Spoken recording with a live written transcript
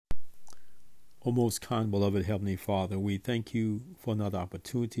O most kind, beloved Heavenly Father, we thank you for another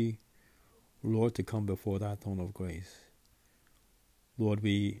opportunity, Lord, to come before thy throne of grace. Lord,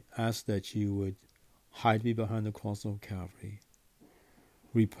 we ask that you would hide me behind the cross of Calvary.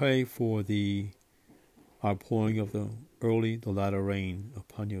 We pray for the outpouring of the latter rain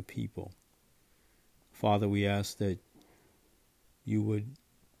upon your people. Father, we ask that you would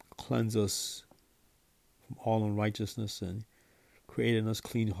cleanse us from all unrighteousness and create in us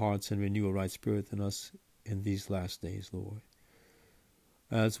clean hearts and renew a right spirit in us in these last days, Lord.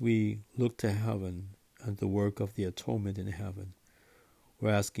 As we look to heaven and the work of the atonement in heaven,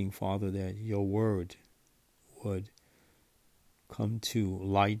 we're asking, Father, that your word would come to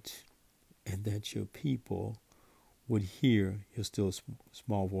light and that your people would hear your still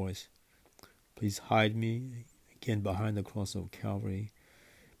small voice. Please hide me again behind the cross of Calvary.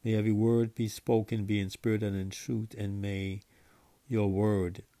 May every word be spoken be in spirit and in truth, and may your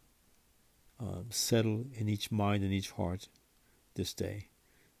word settle in each mind and each heart this day.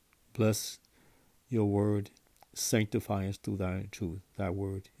 Bless your word. Sanctify us through thy truth. Thy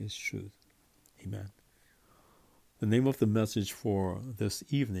word is truth. Amen. The name of the message for this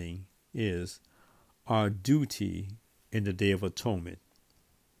evening is Our Duty in the Day of Atonement.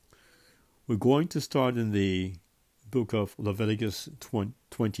 We're going to start in the book of Leviticus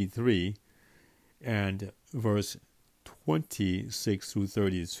 23 and verse 26 through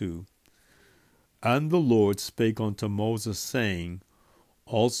 32. And the Lord spake unto Moses, saying,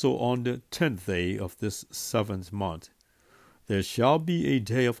 Also on the 10th day of this 7th month, there shall be a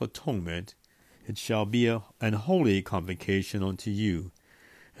day of atonement. It shall be an holy convocation unto you,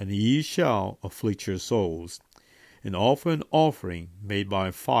 and ye shall afflict your souls, and offer an offering made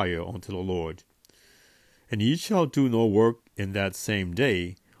by fire unto the Lord. And ye shall do no work in that same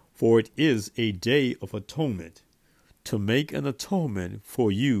day, for it is a day of atonement, to make an atonement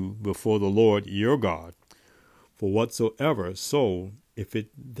for you before the Lord your God. For whatsoever soul, if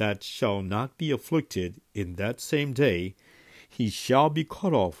it that shall not be afflicted in that same day, he shall be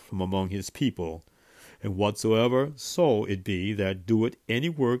cut off from among his people. And whatsoever soul it be that doeth any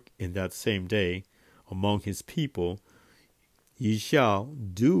work in that same day among his people, ye shall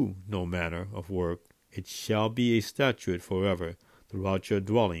do no manner of work. It shall be a statute forever throughout your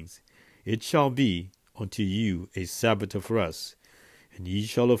dwellings. It shall be unto you a Sabbath of rest, and ye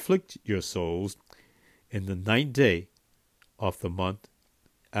shall afflict your souls in the 9th day of the month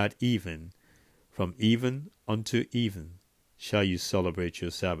at even. From even unto even shall you celebrate your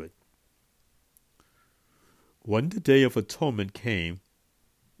Sabbath. When the Day of Atonement came,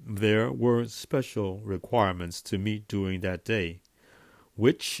 there were special requirements to meet during that day,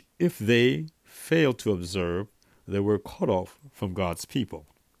 which, if they failed to observe, they were cut off from God's people.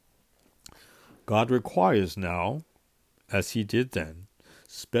 God requires now, as he did then,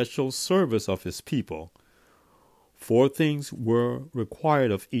 special service of his people. 4 things were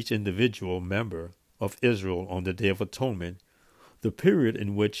required of each individual member of Israel on the Day of Atonement, the period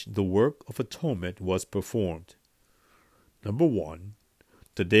in which the work of atonement was performed. Number 1,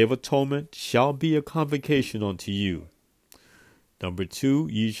 the Day of Atonement shall be a convocation unto you. Number 2,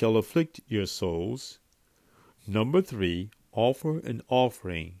 ye shall afflict your souls. Number 3, offer an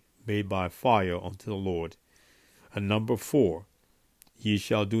offering made by fire unto the Lord. And number 4, ye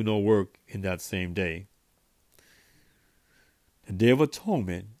shall do no work in that same day. The Day of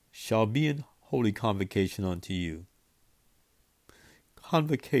Atonement shall be an holy convocation unto you.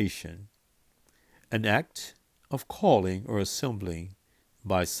 Convocation, an act of calling or assembling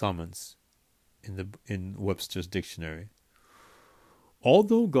by summons in Webster's dictionary.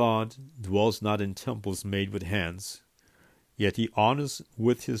 Although God dwells not in temples made with hands, yet he honors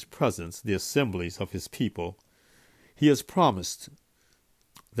with his presence the assemblies of his people. He has promised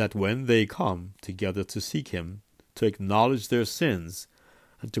that when they come together to seek him, to acknowledge their sins,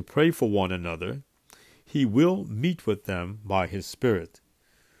 and to pray for one another, he will meet with them by his Spirit.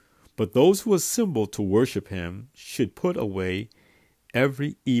 But those who assemble to worship him should put away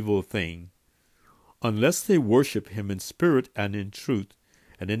every evil thing. Unless they worship him in spirit and in truth,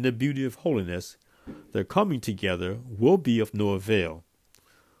 and in the beauty of holiness, their coming together will be of no avail.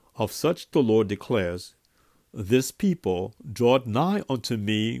 Of such the Lord declares, This people draweth nigh unto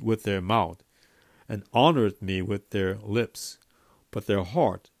me with their mouth, and honoreth me with their lips, but their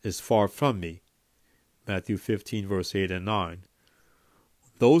heart is far from me. Matthew 15, verse 8 and 9.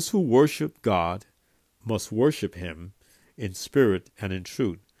 Those who worship God must worship him in spirit and in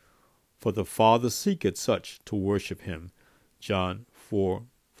truth, for the Father seeketh such to worship him. John 4,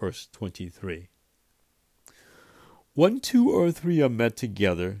 verse 23. When 2 or 3 are met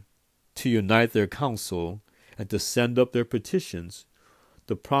together to unite their counsel and to send up their petitions,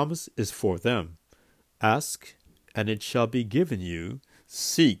 The promise is for them. Ask, and it shall be given you.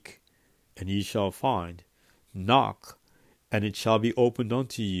 Seek, and ye shall find. Knock, and it shall be opened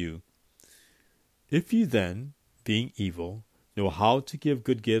unto you. If ye then, being evil, know how to give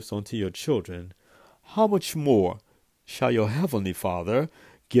good gifts unto your children, how much more shall your heavenly Father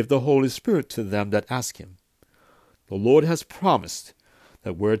give the Holy Spirit to them that ask him? The Lord has promised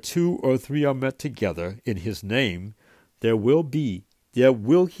that where 2 or 3 are met together in his name, there will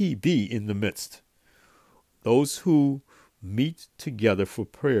he be in the midst. Those who meet together for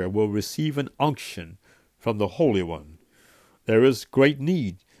prayer will receive an unction from the Holy One. There is great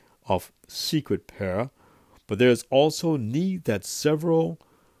need of secret prayer, but there is also need that several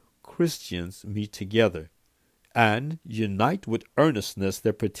Christians meet together and unite with earnestness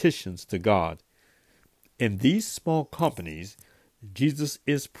their petitions to God. In these small companies, Jesus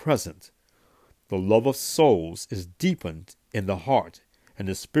is present. The love of souls is deepened in the heart, and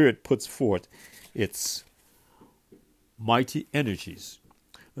the Spirit puts forth its mighty energies,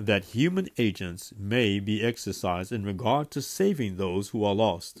 that human agents may be exercised in regard to saving those who are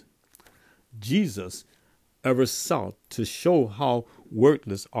lost. Jesus ever sought to show how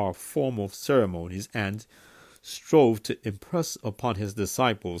worthless are formal ceremonies and strove to impress upon his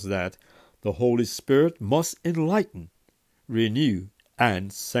disciples that the Holy Spirit must enlighten, renew,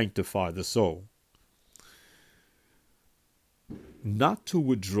 and sanctify the soul. Not to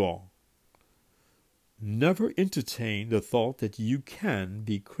withdraw. Never entertain the thought that you can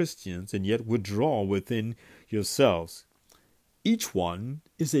be Christians and yet withdraw within yourselves. Each one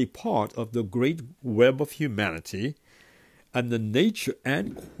is a part of the great web of humanity, and the nature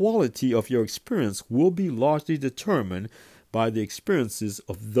and quality of your experience will be largely determined by the experiences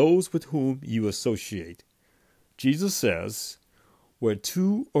of those with whom you associate. Jesus says, "Where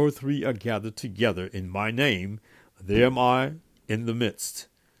 2 or 3 are gathered together in my name, there am I in the midst."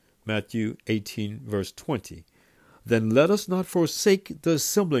 Matthew 18, verse 20. Then let us not forsake the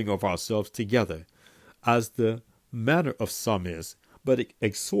assembling of ourselves together, as the manner of some is, but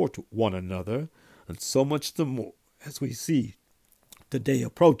exhort one another, and so much the more as we see the day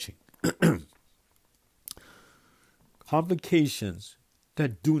approaching. Convocations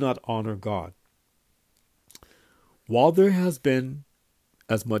that do not honor God. While there has been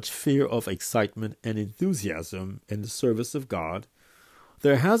as much fear of excitement and enthusiasm in the service of God,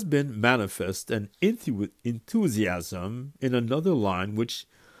 there has been manifest an enthusiasm in another line which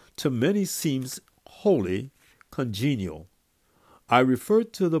to many seems wholly congenial. I refer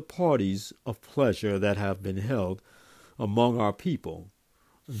to the parties of pleasure that have been held among our people.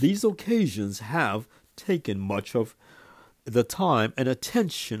 These occasions have taken much of the time and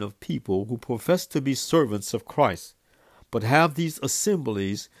attention of people who profess to be servants of Christ, but have these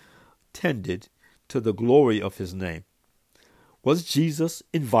assemblies tended to the glory of his name? Was Jesus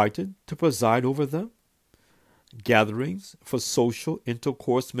invited to preside over them? Gatherings for social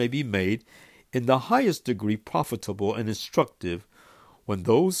intercourse may be made in the highest degree profitable and instructive when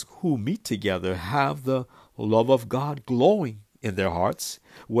those who meet together have the love of God glowing in their hearts,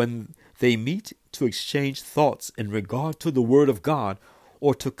 when they meet to exchange thoughts in regard to the Word of God,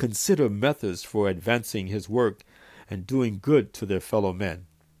 or to consider methods for advancing his work and doing good to their fellow men.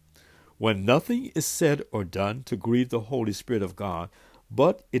 When nothing is said or done to grieve the Holy Spirit of God,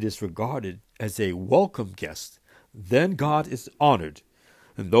 but it is regarded as a welcome guest, then God is honored,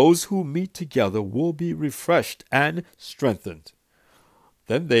 and those who meet together will be refreshed and strengthened.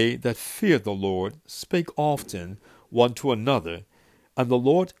 Then they that feared the Lord spake often one to another, and the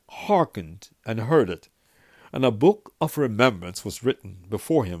Lord hearkened and heard it. And a book of remembrance was written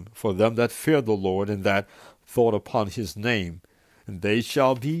before him for them that feared the Lord and that thought upon his name. And they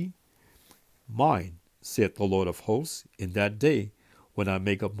shall be mine, saith the Lord of hosts, in that day when I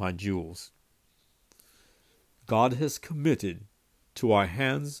make up my jewels. God has committed to our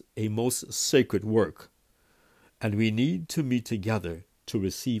hands a most sacred work, and we need to meet together to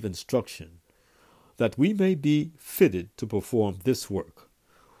receive instruction, that we may be fitted to perform this work.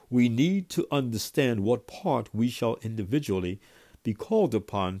 We need to understand what part we shall individually be called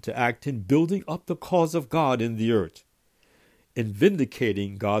upon to act in building up the cause of God in the earth, in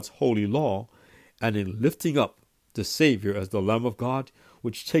vindicating God's holy law, and in lifting up the Savior as the Lamb of God,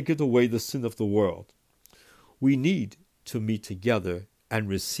 which taketh away the sin of the world. We need to meet together and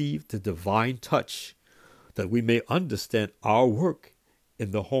receive the divine touch, that we may understand our work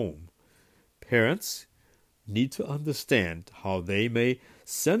in the home. Parents need to understand how they may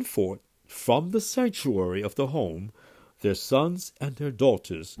send forth from the sanctuary of the home their sons and their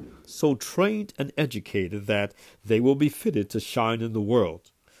daughters, so trained and educated that they will be fitted to shine in the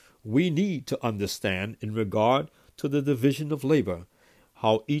world. We need to understand, in regard to the division of labor,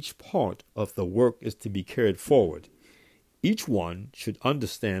 how each part of the work is to be carried forward. Each one should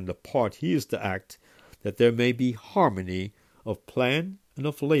understand the part he is to act, that there may be harmony of plan and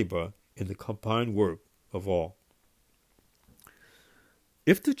of labor in the combined work of all.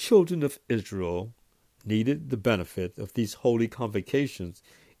 If the children of Israel needed the benefit of these holy convocations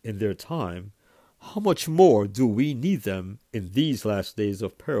in their time, how much more do we need them in these last days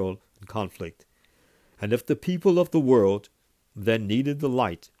of peril and conflict? And if the people of the world then needed the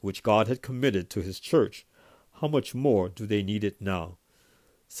light which God had committed to his church, how much more do they need it now?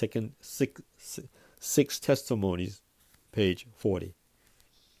 Six Testimonies, page 40.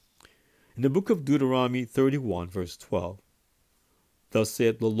 In the book of Deuteronomy 31, verse 12, thus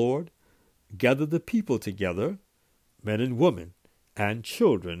saith the Lord, gather the people together, men and women, and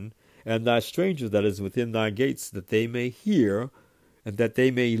children, and thy stranger that is within thy gates, that they may hear, and that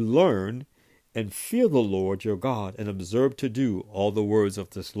they may learn, and fear the Lord your God, and observe to do all the words of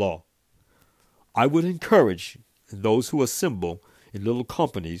this law. I would encourage those who assemble in little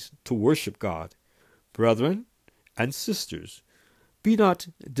companies to worship God. Brethren and sisters, be not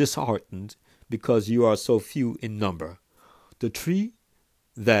disheartened because you are so few in number. The tree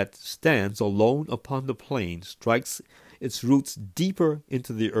that stands alone upon the plain strikes its roots deeper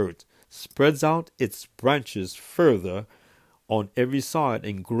into the earth, spreads out its branches further on every side,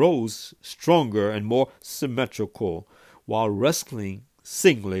 and grows stronger and more symmetrical, while wrestling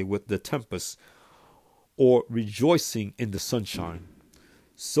singly with the tempest or rejoicing in the sunshine.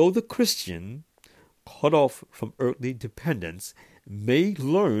 So the Christian, cut off from earthly dependence, may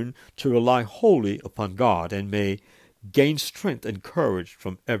learn to rely wholly upon God, and may gain strength and courage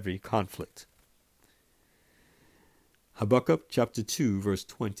from every conflict. Habakkuk chapter 2, verse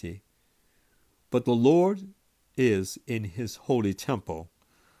 20. But the Lord is in his holy temple.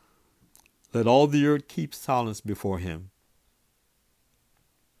 Let all the earth keep silence before him.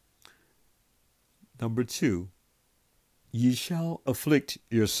 Number 2. Ye shall afflict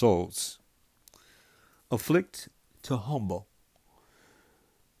your souls. Afflict, to humble.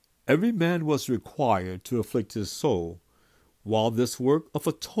 Every man was required to afflict his soul while this work of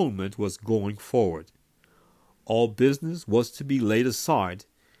atonement was going forward. All business was to be laid aside,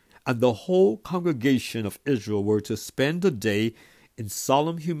 and the whole congregation of Israel were to spend the day in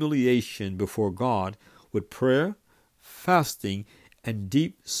solemn humiliation before God with prayer, fasting, and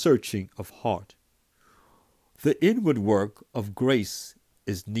deep searching of heart. The inward work of grace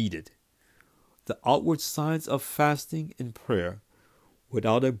is needed. The outward signs of fasting and prayer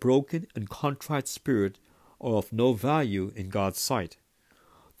without a broken and contrite spirit are of no value in God's sight.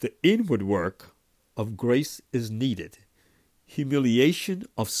 The inward work of grace is needed. Humiliation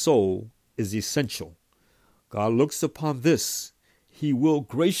of soul is essential. God looks upon this. He will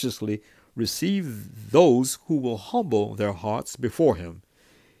graciously receive those who will humble their hearts before him.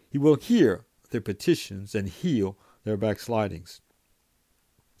 He will hear their petitions and heal their backslidings.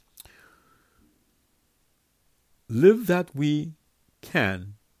 Live that we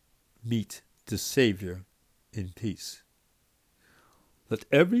can meet the Savior in peace. Let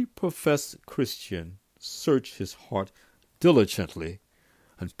every professed Christian search his heart diligently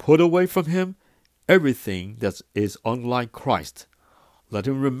and put away from him everything that is unlike Christ. Let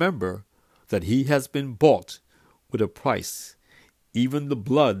him remember that he has been bought with a price, even the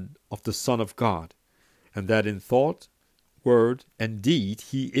blood of the Son of God, and that in thought, word, and deed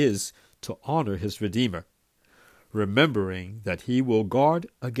he is to honor his Redeemer, remembering that he will guard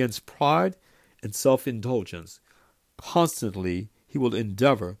against pride and self-indulgence. Constantly he will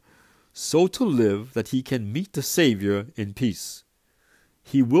endeavor so to live that he can meet the Savior in peace.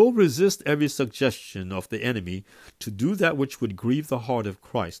 He will resist every suggestion of the enemy to do that which would grieve the heart of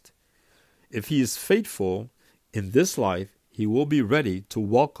Christ. If he is faithful in this life, he will be ready to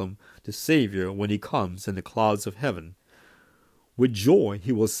welcome the Savior when he comes in the clouds of heaven. With joy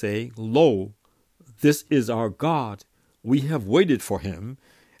he will say, Lo, this is our God. We have waited for him,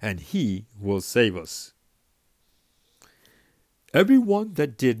 and he will save us. Everyone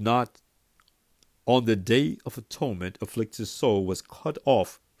that did not on the day of atonement afflict his soul was cut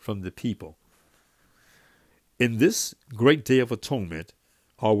off from the people. In this great day of atonement,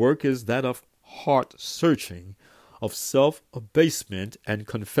 our work is that of heart searching, of self-abasement and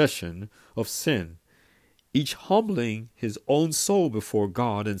confession of sin, each humbling his own soul before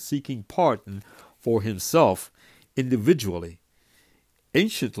God and seeking pardon for himself individually.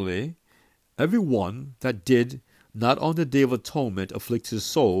 Anciently, everyone that did not on the day of atonement afflict his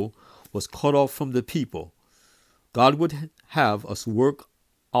soul was cut off from the people. God would have us work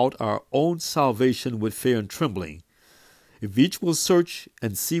out our own salvation with fear and trembling. If each will search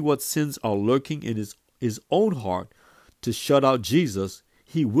and see what sins are lurking in his own heart to shut out Jesus,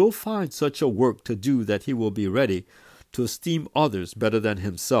 he will find such a work to do that he will be ready to esteem others better than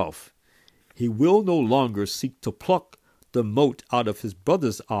himself. He will no longer seek to pluck the mote out of his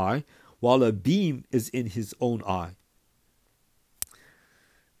brother's eye while a beam is in his own eye.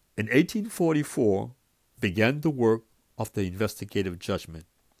 In 1844 began the work of the investigative judgment.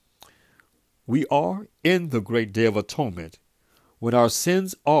 We are in the great day of atonement, when our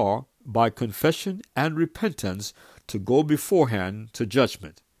sins are, by confession and repentance, to go beforehand to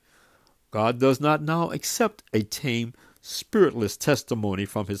judgment. God does not now accept a tame, spiritless testimony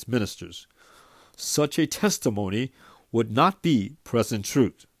from his ministers. Such a testimony would not be present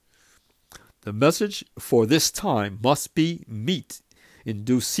truth. The message for this time must be meat in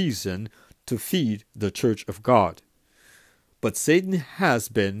due season to feed the church of God. But Satan has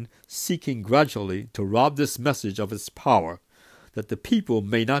been seeking gradually to rob this message of its power, that the people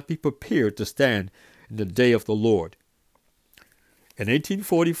may not be prepared to stand in the day of the Lord. In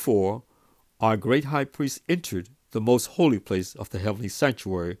 1844, our great high priest entered the most holy place of the heavenly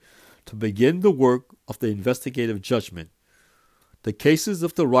sanctuary to begin the work of the investigative judgment. The cases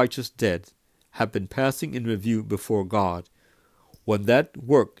of the righteous dead have been passing in review before God. When that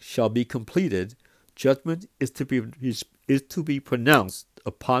work shall be completed, judgment is to be pronounced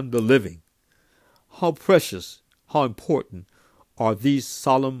upon the living. How precious, how important are these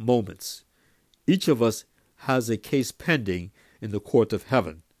solemn moments. Each of us has a case pending in the court of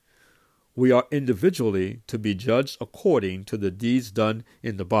heaven. We are individually to be judged according to the deeds done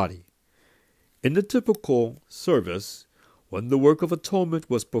in the body. In the typical service, when the work of atonement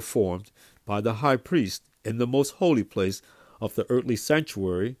was performed by the high priest in the most holy place of the earthly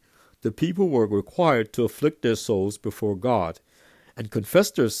sanctuary, the people were required to afflict their souls before God and confess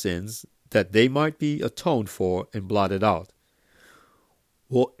their sins that they might be atoned for and blotted out.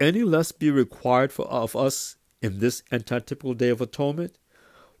 Will any less be required of us in this antitypical day of atonement,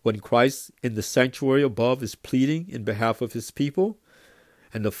 when Christ in the sanctuary above is pleading in behalf of his people,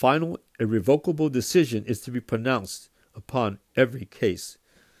 and the final irrevocable decision is to be pronounced upon every case?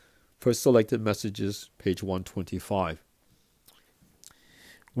 First Selected Messages, page 125.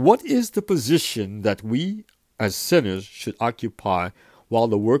 What is the position that we as sinners should occupy while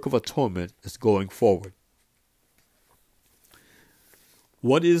the work of atonement is going forward?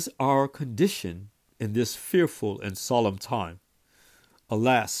 What is our condition in this fearful and solemn time?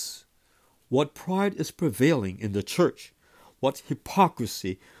 Alas, what pride is prevailing in the church, what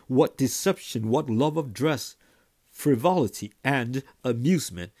hypocrisy, what deception, what love of dress, frivolity, and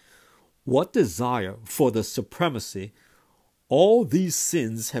amusement, what desire for the supremacy. All these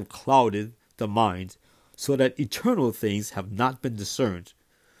sins have clouded the mind, so that eternal things have not been discerned.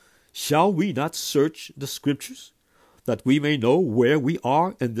 Shall we not search the Scriptures, that we may know where we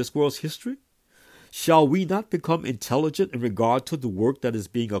are in this world's history? Shall we not become intelligent in regard to the work that is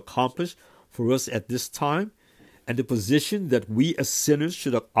being accomplished for us at this time, and the position that we as sinners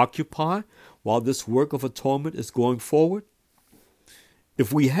should occupy while this work of atonement is going forward?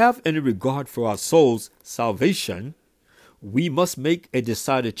 If we have any regard for our soul's salvation, we must make a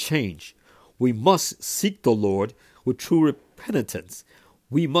decided change. We must seek the Lord with true repentance.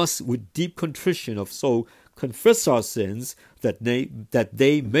 We must, with deep contrition of soul, confess our sins that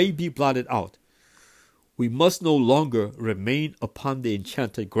they may be blotted out. We must no longer remain upon the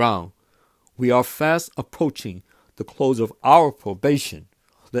enchanted ground. We are fast approaching the close of our probation.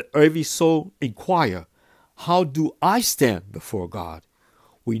 Let every soul inquire, how do I stand before God?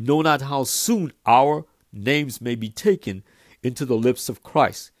 We know not how soon our names may be taken into the lips of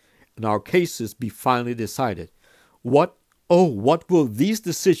Christ, and our cases be finally decided. What will these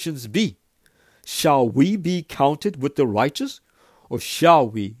decisions be? Shall we be counted with the righteous, or shall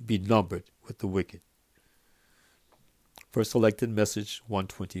we be numbered with the wicked? First Selected Message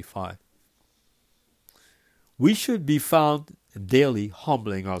 125. We should be found daily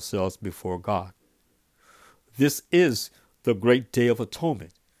humbling ourselves before God. This is the great day of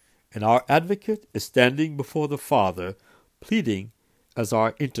atonement, and our advocate is standing before the Father, pleading as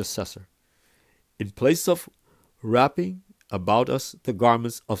our intercessor. In place of wrapping about us the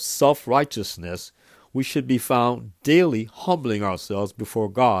garments of self-righteousness, we should be found daily humbling ourselves before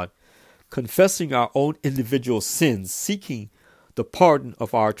God, confessing our own individual sins, seeking the pardon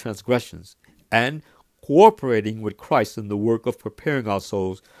of our transgressions, and cooperating with Christ in the work of preparing our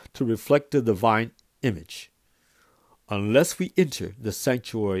souls to reflect the divine image. Unless we enter the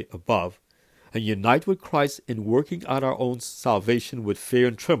sanctuary above and unite with Christ in working out our own salvation with fear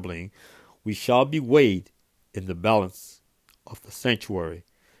and trembling, we shall be weighed in the balance of the sanctuary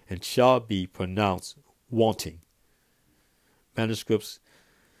and shall be pronounced wanting. Manuscripts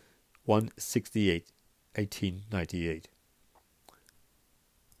 168, 1898.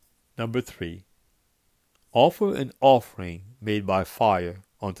 Number 3, offer an offering made by fire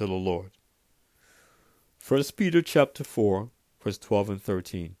unto the Lord. 1 Peter chapter 4, verse 12 and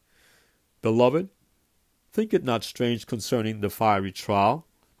 13. Beloved, think it not strange concerning the fiery trial,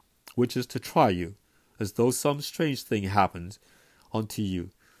 which is to try you, as though some strange thing happened unto you.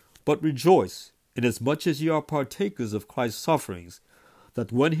 But rejoice, inasmuch as ye are partakers of Christ's sufferings,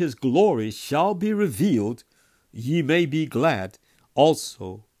 that when his glory shall be revealed, ye may be glad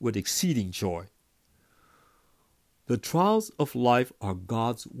also with exceeding joy. The trials of life are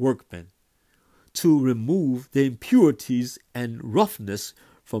God's workmen to remove the impurities and roughness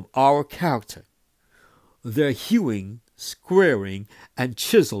from our character. Their hewing, squaring, and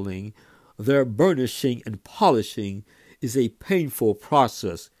chiseling, their burnishing and polishing is a painful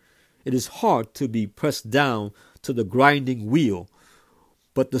process. It is hard to be pressed down to the grinding wheel,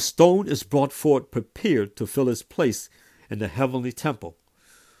 but the stone is brought forth prepared to fill its place in the heavenly temple.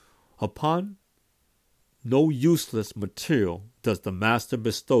 Upon no useless material does the Master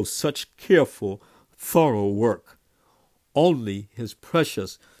bestow such careful, thorough work. Only his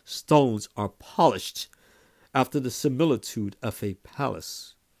precious stones are polished after the similitude of a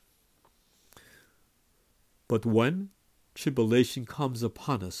palace. But when tribulation comes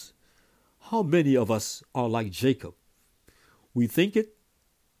upon us, how many of us are like Jacob? We think it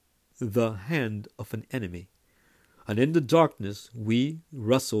the hand of an enemy, and in the darkness we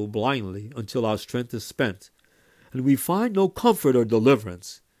wrestle blindly until our strength is spent, and we find no comfort or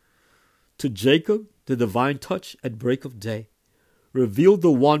deliverance. To Jacob the divine touch at break of day revealed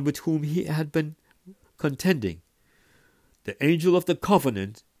the one with whom he had been contending, the angel of the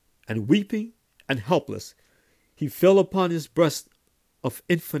covenant, and weeping and helpless, he fell upon his breast of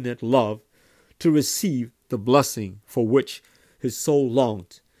infinite love to receive the blessing for which his soul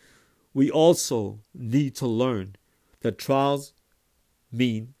longed. We also need to learn that trials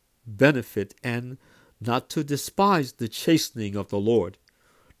mean benefit, and not to despise the chastening of the Lord,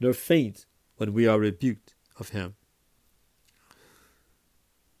 nor faint when we are rebuked of him.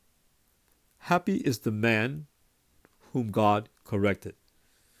 Happy is the man whom God corrected.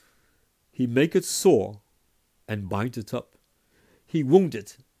 He maketh sore and bindeth up. He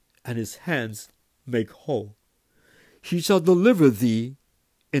wounded, and his hands make whole. He shall deliver thee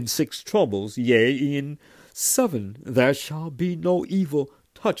in 6 troubles, yea, in 7 there shall be no evil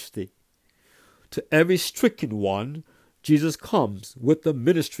touch thee. To every stricken one, Jesus comes with the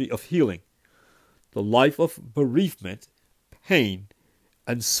ministry of healing. The life of bereavement, pain,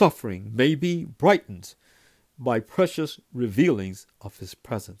 and suffering may be brightened by precious revealings of his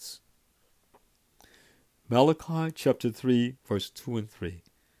presence. Malachi chapter 3, verse 2 and 3.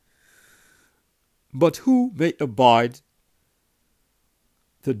 But who may abide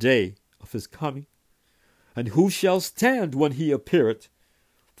the day of his coming? And who shall stand when he appeareth?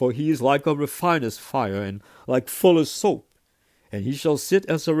 For he is like a refiner's fire, and like fuller's soap. And he shall sit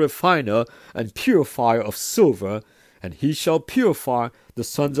as a refiner and purifier of silver, and he shall purify the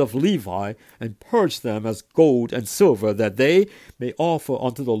sons of Levi, and purge them as gold and silver, that they may offer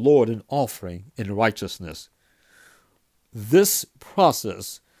unto the Lord an offering in righteousness. This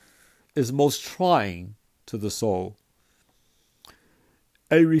process is most trying to the soul.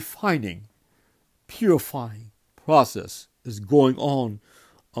 A refining, purifying process is going on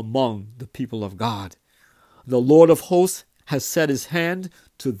among the people of God. The Lord of hosts has set his hand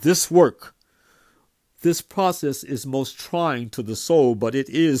to this work. This process is most trying to the soul, but it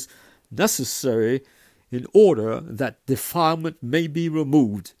is necessary in order that defilement may be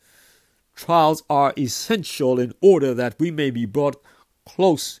removed. Trials are essential in order that we may be brought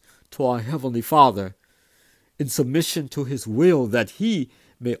close to our Heavenly Father, in submission to his will, that he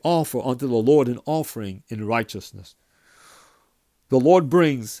may offer unto the Lord an offering in righteousness. The Lord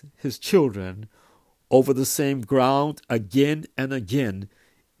brings his children over the same ground again and again,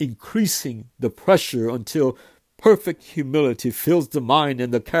 increasing the pressure until perfect humility fills the mind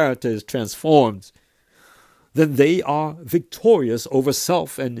and the character is transformed. Then they are victorious over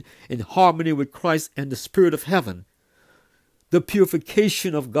self and in harmony with Christ and the Spirit of heaven. The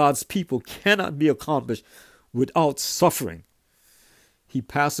purification of God's people cannot be accomplished without suffering. He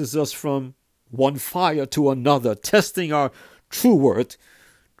passes us from one fire to another, testing our true worth.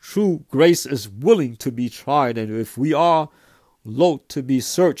 True grace is willing to be tried, and if we are loath to be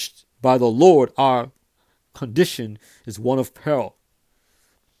searched by the Lord, our condition is one of peril.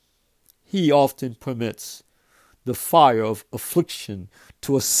 He often permits the fire of affliction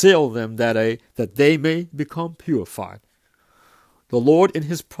to assail them that they may become purified. The Lord in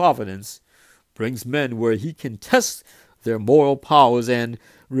his providence brings men where he can test their moral powers and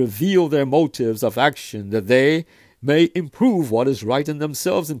reveal their motives of action, that they may improve what is right in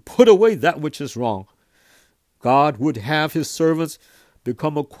themselves and put away that which is wrong. God would have his servants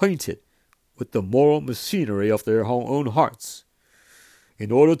become acquainted with the moral machinery of their own hearts.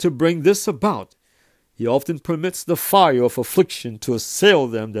 In order to bring this about, he often permits the fire of affliction to assail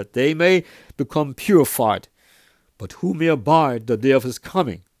them, that they may become purified. But who may abide the day of his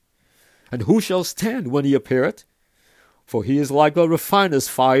coming? And who shall stand when he appeareth? For he is like a refiner's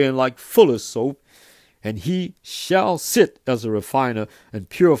fire, and like fuller's soap. And he shall sit as a refiner and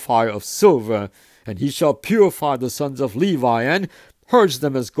purifier of silver. And he shall purify the sons of Levi, and purge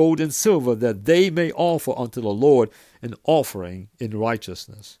them as gold and silver, that they may offer unto the Lord an offering in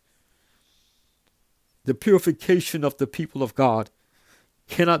righteousness. The purification of the people of God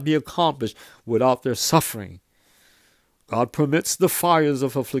cannot be accomplished without their suffering. God permits the fires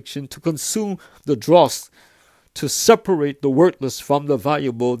of affliction to consume the dross, to separate the worthless from the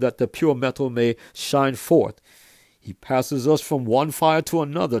valuable, that the pure metal may shine forth. He passes us from one fire to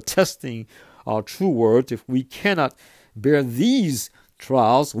another, testing our true words. If we cannot bear these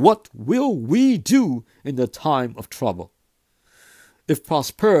trials, what will we do in the time of trouble? If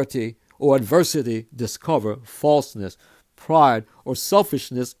prosperity or adversity discover falseness, pride, or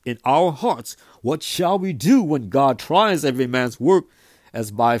selfishness in our hearts, what shall we do when God tries every man's work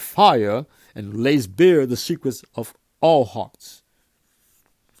as by fire and lays bare the secrets of all hearts?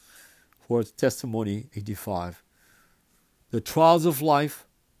 For testimony 85. The trials of life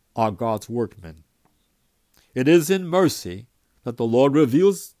are God's workmen. It is in mercy that the Lord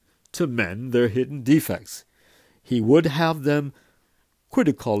reveals to men their hidden defects. He would have them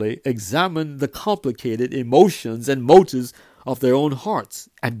critically examine the complicated emotions and motives of their own hearts,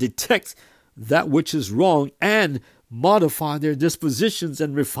 and detect that which is wrong, and modify their dispositions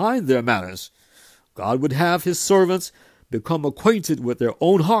and refine their manners. God would have his servants become acquainted with their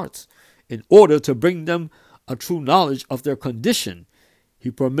own hearts in order to bring them a true knowledge of their condition. He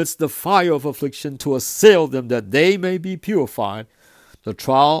permits the fire of affliction to assail them, that they may be purified. The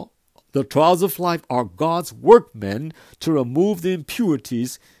trials of life are God's workmen to remove the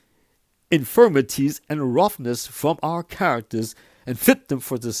impurities, infirmities, and roughness from our characters and fit them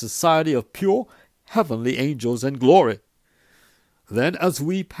for the society of pure heavenly angels and glory. Then, as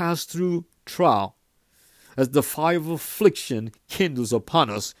we pass through trial, as the fire of affliction kindles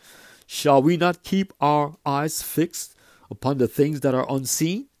upon us, shall we not keep our eyes fixed upon the things that are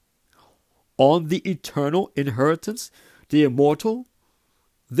unseen, on the eternal inheritance, the immortal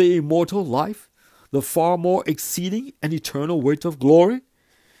life, the far more exceeding and eternal weight of glory?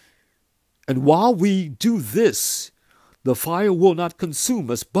 And while we do this, the fire will not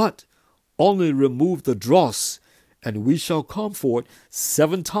consume us, but only remove the dross, and we shall come forth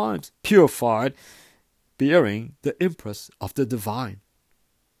 7 times purified, bearing the impress of the divine.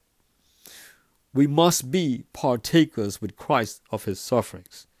 We must be partakers with Christ of his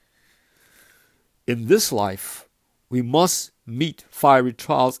sufferings. In this life, we must meet fiery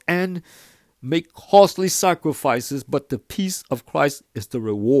trials and make costly sacrifices, but the peace of Christ is the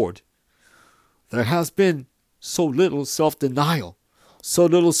reward. There has been so little self-denial, so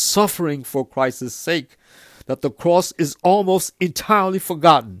little suffering for Christ's sake, that the cross is almost entirely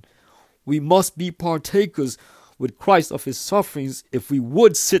forgotten. We must be partakers with Christ of his sufferings if we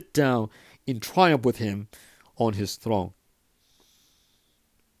would sit down in triumph with him on his throne.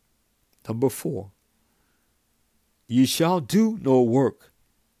 Number 4. Ye shall do no work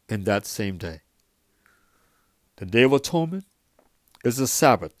in that same day. The Day of Atonement is a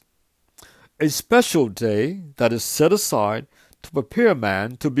Sabbath, a special day that is set aside to prepare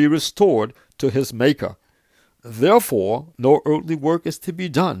man to be restored to his Maker. Therefore, no earthly work is to be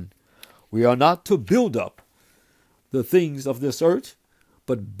done. We are not to build up the things of this earth,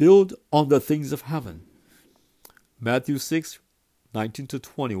 but build on the things of heaven. Matthew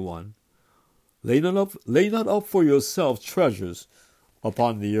 6:19-21. Lay not up for yourselves treasures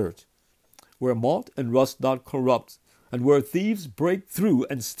upon the earth, where moth and rust not corrupt, and where thieves break through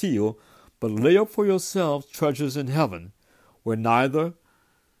and steal, but lay up for yourselves treasures in heaven, where neither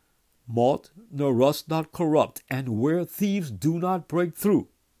moth nor rust not corrupt, and where thieves do not break through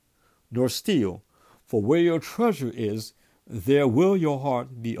nor steal. For where your treasure is, there will your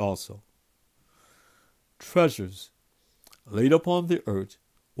heart be also. Treasures laid upon the earth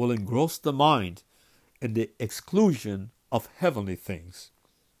will engross the mind in the exclusion of heavenly things.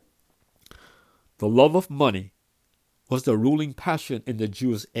 The love of money was the ruling passion in the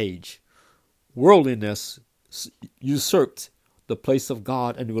Jewish age. Worldliness usurped the place of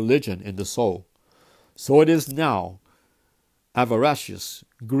God and religion in the soul. So it is now. Avaricious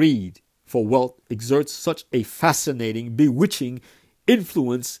greed for wealth exerts such a fascinating, bewitching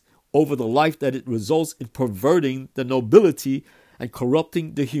influence over the life that it results in perverting the nobility and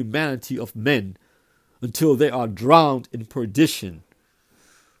corrupting the humanity of men until they are drowned in perdition.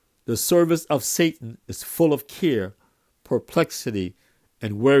 The service of Satan is full of care, perplexity,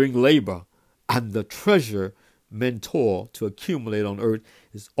 and wearing labor, and the treasure men toil to accumulate on earth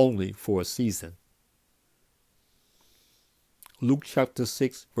is only for a season. Luke chapter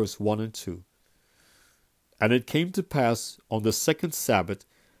 6, verse 1 and 2. And it came to pass on the second Sabbath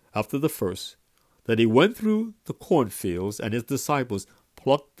after the first, that he went through the cornfields, and his disciples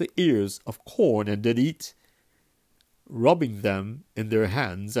plucked the ears of corn and did eat, rubbing them in their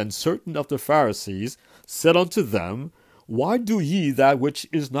hands. And certain of the Pharisees said unto them, Why do ye that which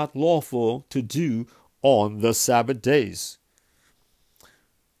is not lawful to do on the Sabbath days?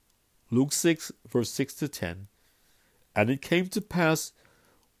 Luke 6, verse 6 to 10. And it came to pass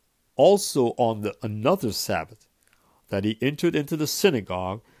also on another Sabbath, that he entered into the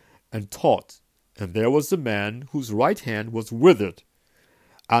synagogue and taught. And there was a man whose right hand was withered.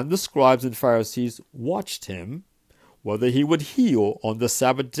 And the scribes and Pharisees watched him, whether he would heal on the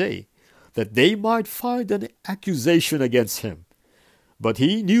Sabbath day, that they might find an accusation against him. But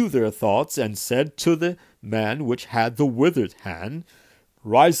he knew their thoughts, and said to the man which had the withered hand,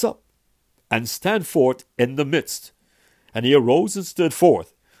 Rise up, and stand forth in the midst. And he arose and stood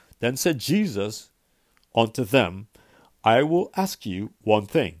forth. Then said Jesus unto them, I will ask you one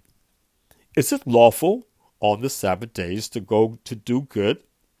thing. Is it lawful on the Sabbath days to go to do good,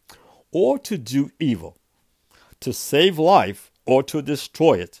 or to do evil, to save life, or to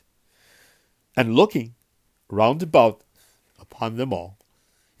destroy it? And looking round about upon them all,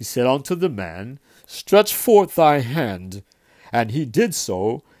 he said unto the man, Stretch forth thy hand. And he did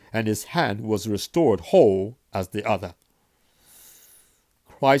so, and his hand was restored whole as the other.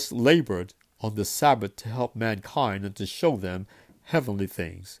 Christ labored on the Sabbath to help mankind and to show them heavenly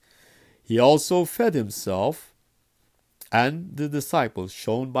things. He also fed himself and the disciples,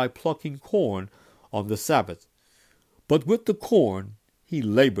 shown by plucking corn on the Sabbath. But with the corn he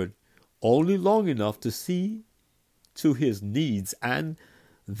labored only long enough to see to his needs, and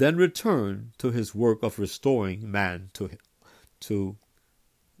then return to his work of restoring man to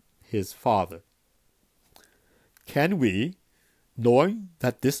his Father. Can we, knowing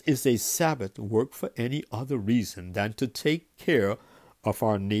that this is a Sabbath, work for any other reason than to take care of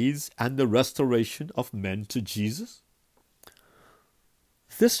our needs and the restoration of men to Jesus?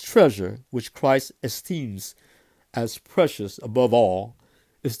 This treasure, which Christ esteems as precious above all,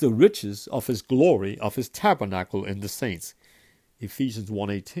 is the riches of his glory, of his tabernacle in the saints. Ephesians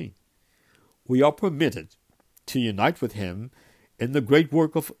 1:18. We are permitted to unite with him in the great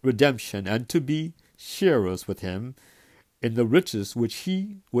work of redemption, and to be sharers with him in the riches which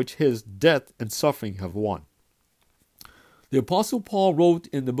his death and suffering have won. The Apostle Paul wrote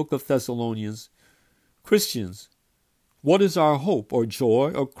in the book of Thessalonians, Christians, what is our hope, or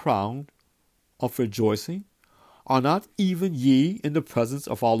joy, or crown of rejoicing? Are not even ye in the presence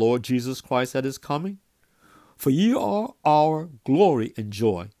of our Lord Jesus Christ at his coming? For ye are our glory and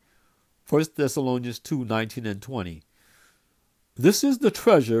joy. 1 Thessalonians 2:19 and 20. This is the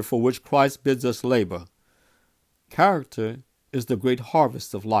treasure for which Christ bids us labor. Character is the great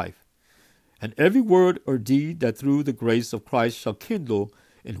harvest of life, and every word or deed that through the grace of Christ shall kindle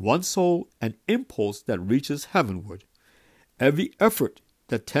in one soul an impulse that reaches heavenward, every effort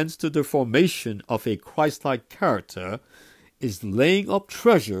that tends to the formation of a Christ-like character, is laying up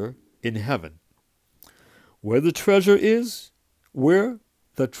treasure in heaven. Where the treasure is, there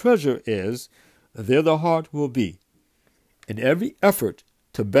the heart will be. In every effort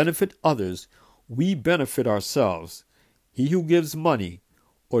to benefit others, we benefit ourselves. He who gives money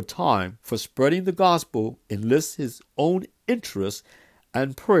or time for spreading the gospel enlists his own interests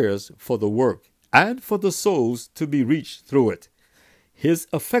and prayers for the work and for the souls to be reached through it. His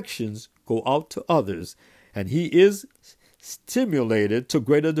affections go out to others, and he is stimulated to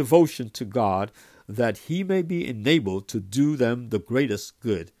greater devotion to God, that he may be enabled to do them the greatest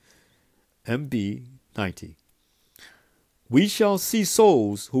good. MB 90. We shall see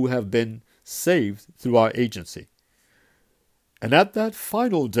souls who have been saved through our agency. And at that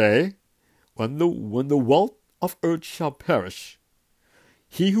final day, when the wealth of earth shall perish,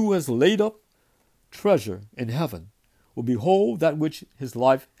 he who has laid up treasure in heaven will behold that which his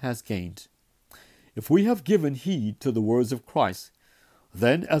life has gained. If we have given heed to the words of Christ,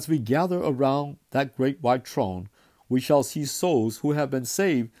 then as we gather around that great white throne, we shall see souls who have been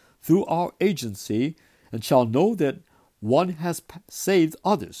saved through our agency, and shall know that one has saved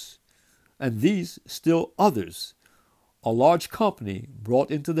others, and these still others, a large company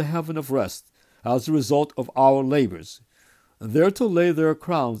brought into the heaven of rest as a result of our labors. there to lay their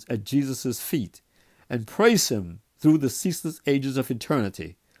crowns at Jesus' feet and praise him through the ceaseless ages of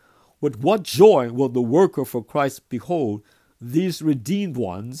eternity. With what joy will the worker for Christ behold these redeemed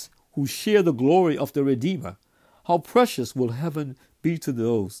ones who share the glory of the Redeemer? How precious will heaven be to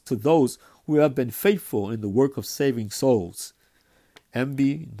those who have been faithful in the work of saving souls.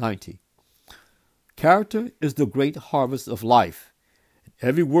 MB 90. Character is the great harvest of life.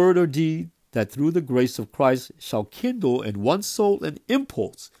 Every word or deed that through the grace of Christ shall kindle in one's soul an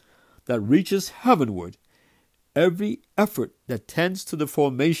impulse that reaches heavenward, every effort that tends to the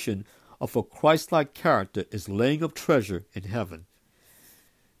formation of a Christ-like character is laying up treasure in heaven.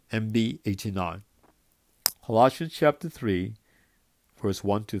 MB 89. Colossians chapter 3, verse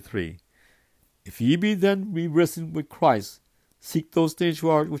 1-3. If ye be then risen with Christ, seek those things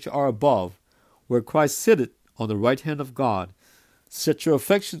which are above, where Christ sitteth on the right hand of God. Set your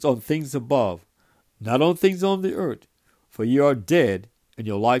affections on things above, not on things on the earth, for ye are dead, and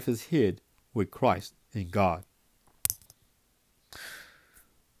your life is hid with Christ in God.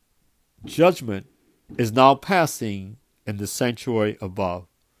 Judgment is now passing in the sanctuary above.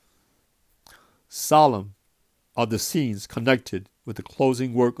 Solemn are the scenes connected with the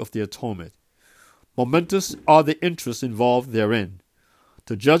closing work of the atonement. Momentous are the interests involved therein.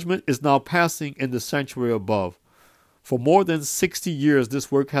 The judgment is now passing in the sanctuary above. For more than 60 years this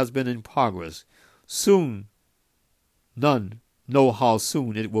work has been in progress. Soon, none know how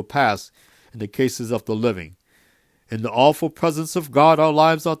soon it will pass in the cases of the living. In the awful presence of God, our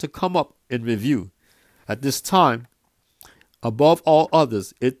lives are to come up in review. At this time, above all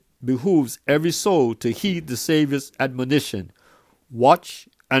others, it behooves every soul to heed the Savior's admonition. Watch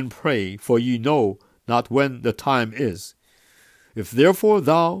and pray, for ye know not when the time is. If therefore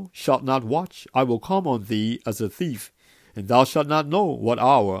thou shalt not watch, I will come on thee as a thief, and thou shalt not know what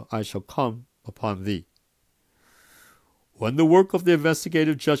hour I shall come upon thee. When the work of the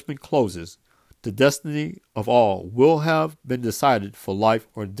investigative judgment closes, the destiny of all will have been decided for life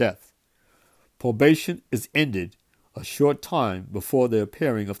or death. Probation is ended a short time before the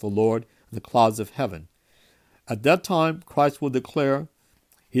appearing of the Lord in the clouds of heaven. At that time Christ will declare,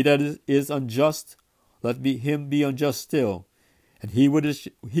 He that is unjust, let him be unjust still. And he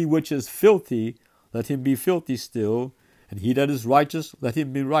which is filthy, let him be filthy still. And he that is righteous, let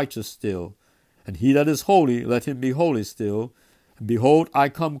him be righteous still. And he that is holy, let him be holy still. And behold, I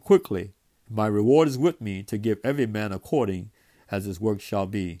come quickly. My reward is with me to give every man according as his work shall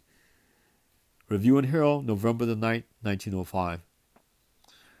be. Review and Herald, November the 9th, 1905.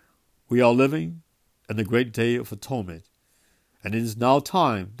 We are living in the great day of atonement, and it is now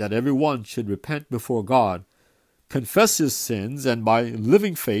time that every one should repent before God, confess his sins, and by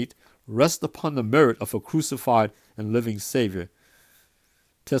living faith rest upon the merit of a crucified and living Savior.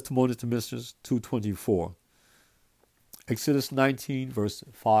 Testimony to Ministers 2:24. Exodus 19, verse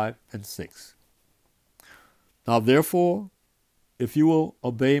 5 and 6. Now therefore, if you will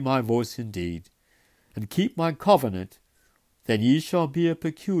obey my voice indeed, and keep my covenant, then ye shall be a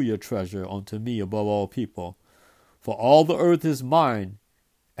peculiar treasure unto me above all people. For all the earth is mine,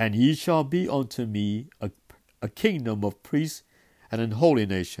 and ye shall be unto me a kingdom of priests and an holy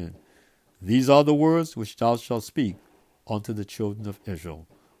nation. These are the words which thou shalt speak unto the children of Israel.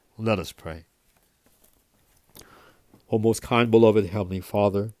 Let us pray. O most kind, beloved Heavenly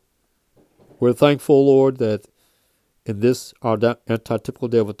Father, we're thankful, Lord, that in this, our antitypical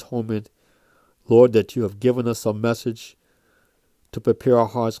day of atonement, Lord, that you have given us a message to prepare our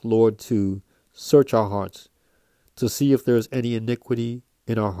hearts, Lord, to search our hearts, to see if there is any iniquity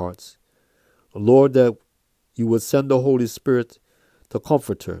in our hearts. Lord, that you would send the Holy Spirit, the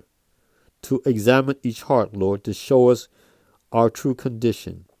Comforter, to examine each heart, Lord, to show us our true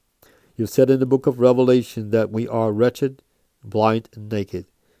condition. You've said in the book of Revelation that we are wretched, blind, and naked.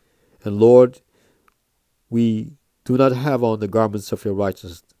 And Lord, we do not have on the garments of your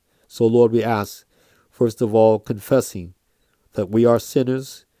righteousness. So Lord, we ask, first of all, confessing that we are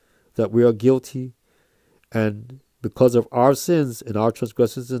sinners, that we are guilty, and because of our sins and our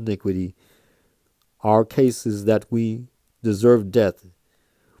transgressions and iniquity, our case is that we deserve death.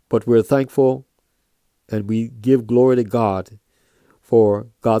 But we're thankful and we give glory to God, for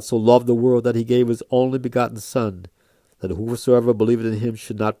God so loved the world that he gave his only begotten Son, that whosoever believeth in him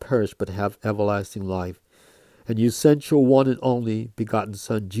should not perish but have everlasting life. And you sent your one and only begotten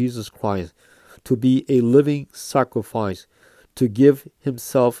Son, Jesus Christ, to be a living sacrifice, to give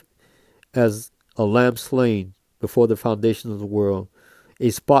himself as a lamb slain before the foundation of the world, a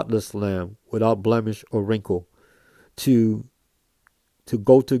spotless lamb without blemish or wrinkle, to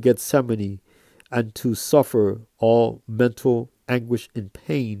go to Gethsemane and to suffer all mental anguish and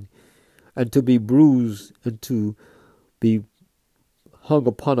pain, and to be bruised and to be hung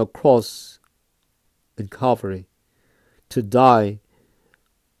upon a cross in Calvary to die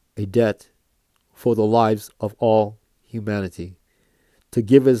a debt for the lives of all humanity, to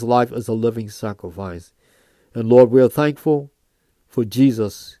give his life as a living sacrifice. And Lord, we are thankful for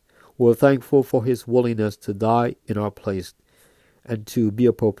Jesus. We're thankful for his willingness to die in our place and to be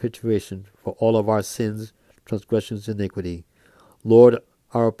a propitiation for all of our sins, transgressions, iniquity. Lord,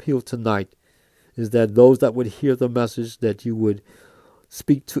 our appeal tonight is that those that would hear the message, that you would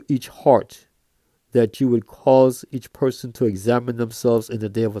speak to each heart, that you would cause each person to examine themselves in the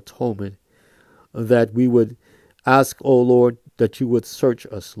Day of Atonement, that we would ask, O Lord, that you would search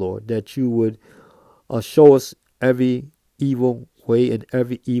us, Lord, that you would show us every evil way and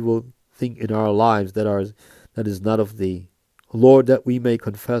every evil thing in our lives that is not of thee. Lord, that we may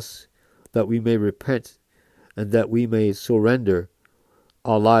confess, that we may repent, and that we may surrender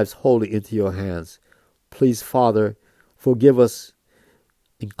our lives wholly into your hands. Please, Father, forgive us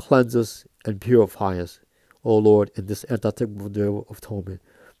and cleanse us and purify us, O Lord, in this antithetical Day of Atonement.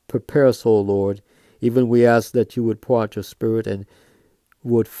 Prepare us, O Lord. Even we ask that you would pour out your Spirit and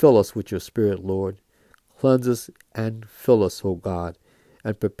would fill us with your Spirit, Lord. Cleanse us and fill us, O God,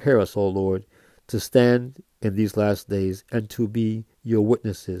 and prepare us, O Lord, to stand in these last days and to be your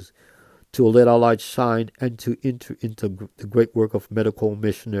witnesses, to let our light shine and to enter into the great work of medical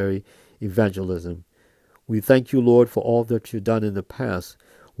missionary evangelism. We thank you, Lord, for all that you've done in the past.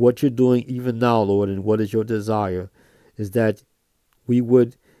 What you're doing even now, Lord, and what is your desire is that we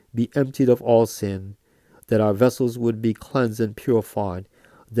would be emptied of all sin, that our vessels would be cleansed and purified,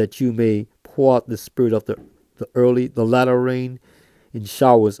 that you may pour out the Spirit of the latter rain in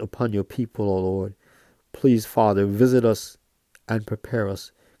showers upon your people, O Lord. Please, Father, visit us and prepare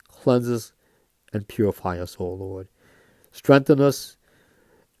us, cleanse us and purify us, O Lord. Strengthen us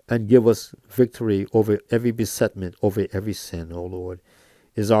and give us victory over every besetment, over every sin, O Lord,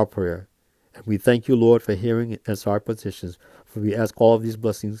 is our prayer. And we thank you, Lord, for hearing and answering our petitions. For we ask all of these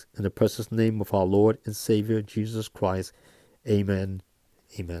blessings in the precious name of our Lord and Savior, Jesus Christ. Amen.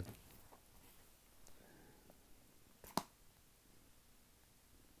 Amen.